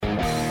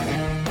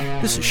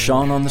This is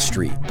Sean on the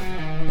Street,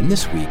 and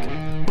this week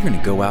we're going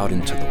to go out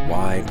into the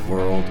wide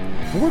world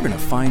and we're going to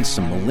find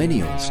some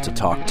millennials to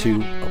talk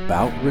to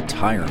about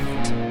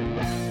retirement.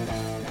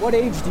 What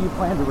age do you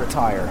plan to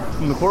retire?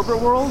 From the corporate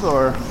world,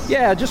 or?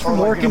 Yeah, just from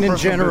working in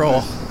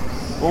general.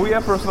 Business. Well, we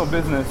have personal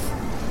business.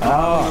 We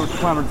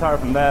plan to retire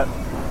from that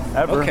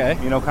ever. Okay.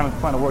 Kind of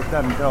plan to work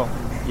that until.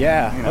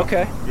 Yeah,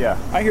 okay. Yeah.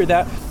 I hear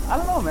that. I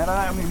don't know, man.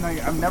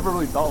 I've never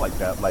really thought like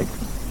that. Like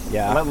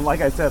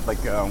I said,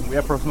 we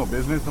have personal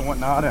business and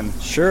whatnot, and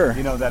sure,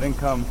 that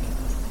income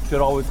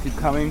should always keep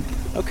coming.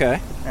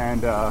 Okay.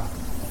 And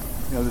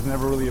there's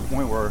never really a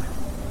point where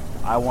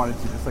I wanted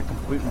to just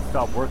completely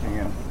stop working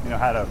and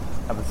had to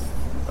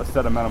have a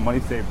set amount of money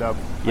saved up.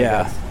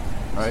 Yeah. I guess,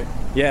 right.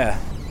 Yeah.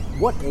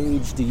 What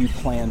age do you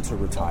plan to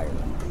retire?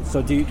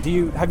 So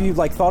have you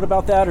thought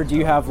about that, or do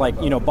you have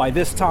by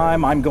this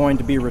time I'm going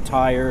to be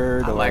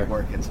retired? I like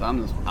working, so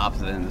I'm the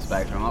opposite end of the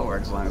spectrum. I'll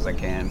work as long as I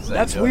can. So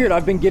that's weird.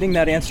 I've been getting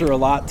that answer a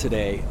lot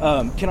today.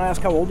 Can I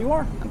ask how old you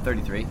are? I'm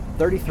 33.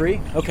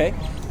 33? Okay.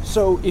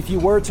 So if you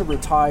were to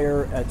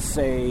retire at,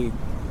 say,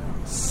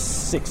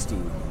 60,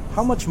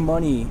 how much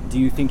money do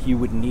you think you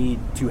would need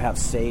to have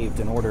saved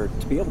in order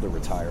to be able to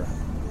retire?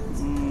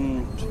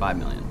 $5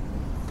 million.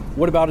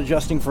 What about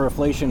adjusting for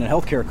inflation and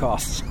healthcare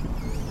costs?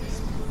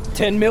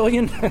 10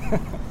 million?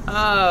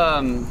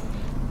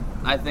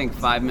 I think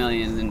 $5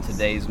 million in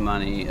today's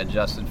money,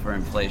 adjusted for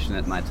inflation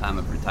at my time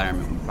of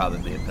retirement, would probably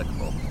be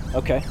applicable.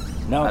 Okay.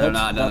 No,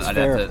 that's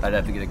fair. I'd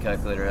have to get a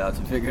calculator out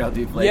to figure out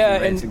the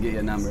inflation rates and get you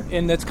a number.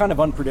 And that's kind of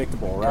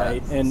unpredictable,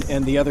 right? Yeah.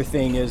 And the other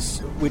thing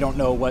is we don't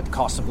know what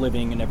costs of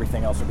living and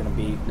everything else are going to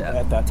be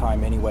at that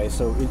time anyway.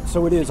 So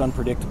it is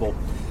unpredictable.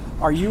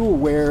 Are you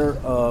aware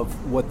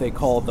of what they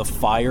call the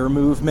FIRE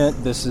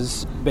movement? This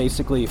is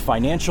basically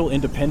financial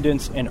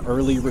independence and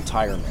early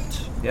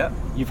retirement. Yep.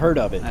 You've heard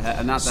of it.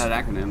 Not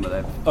that acronym, but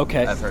I've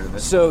heard of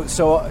it. So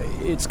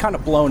it's kind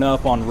of blown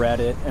up on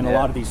Reddit and a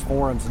lot of these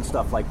forums and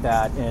stuff like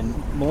that. And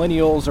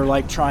millennials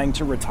are trying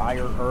to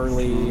retire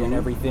early and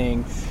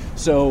everything.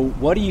 So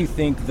what do you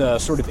think the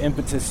sort of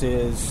impetus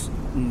is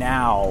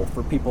now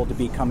for people to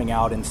be coming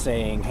out and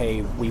saying,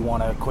 hey, we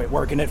want to quit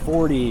working at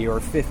 40 or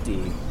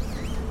 50?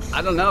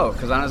 I don't know,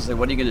 because honestly,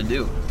 what are you going to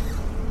do?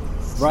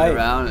 Right. Sit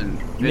around and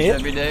fish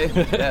every day?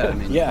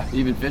 Yeah,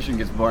 even fishing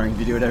gets boring if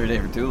you do it every day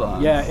for too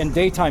long. Yeah, and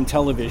daytime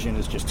television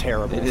is just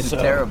terrible. It is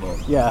terrible.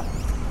 Yeah.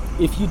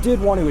 If you did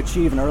want to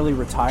achieve an early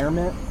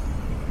retirement,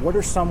 what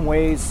are some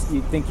ways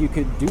you think you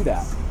could do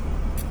that?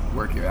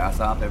 Work your ass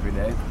off every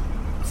day.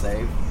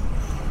 Save.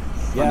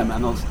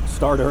 Fundamentals.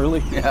 Start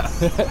early. Yeah.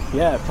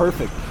 Yeah,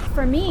 perfect.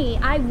 For me,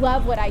 I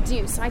love what I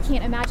do, so I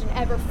can't imagine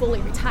ever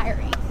fully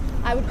retiring.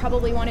 I would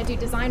probably want to do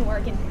design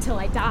work until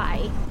I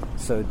die.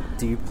 So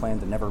do you plan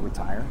to never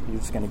retire? You're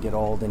just going to get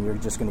old and you're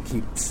just going to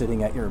keep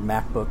sitting at your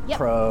MacBook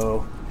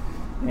Pro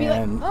be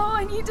and...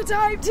 I need to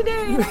type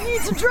today. I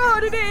need to draw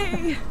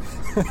today.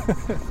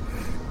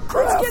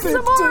 Let's get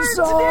some art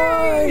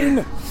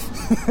today.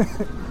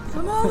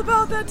 I'm all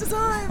about that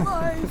design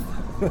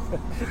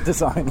life.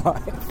 Design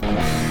life.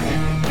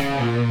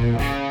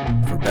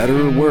 For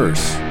better or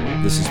worse,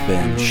 this has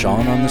been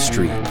Sean on the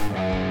Street.